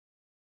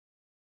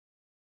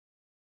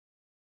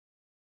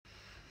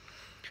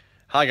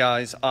Hi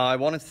guys, I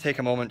wanted to take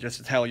a moment just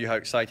to tell you how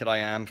excited I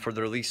am for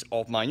the release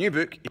of my new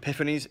book,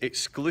 Epiphanies,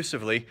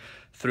 exclusively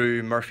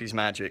through Murphy's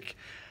Magic.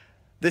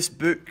 This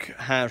book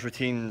has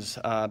retains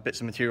bits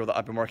of material that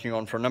I've been working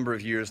on for a number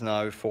of years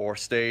now for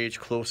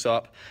stage,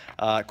 close-up,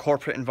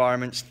 corporate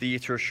environments,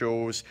 theatre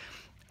shows.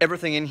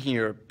 Everything in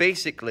here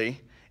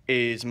basically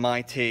is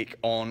my take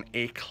on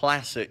a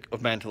classic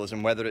of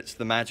mentalism, whether it's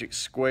the magic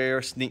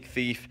square, sneak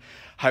thief,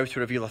 how to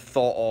reveal a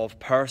thought of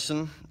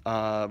person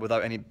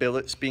without any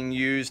billets being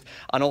used,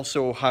 and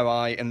also how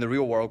I, in the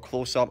real world,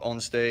 close up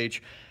on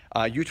stage,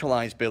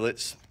 utilize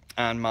billets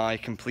and my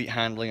complete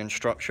handling and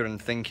structure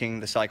and thinking,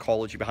 the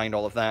psychology behind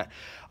all of that.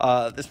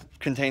 This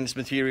contains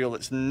material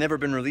that's never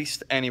been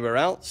released anywhere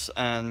else,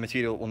 and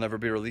material that will never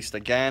be released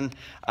again,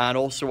 and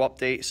also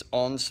updates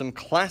on some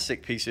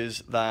classic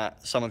pieces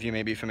that some of you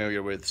may be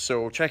familiar with.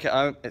 So check it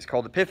out. It's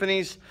called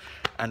Epiphanies,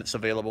 and it's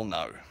available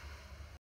now.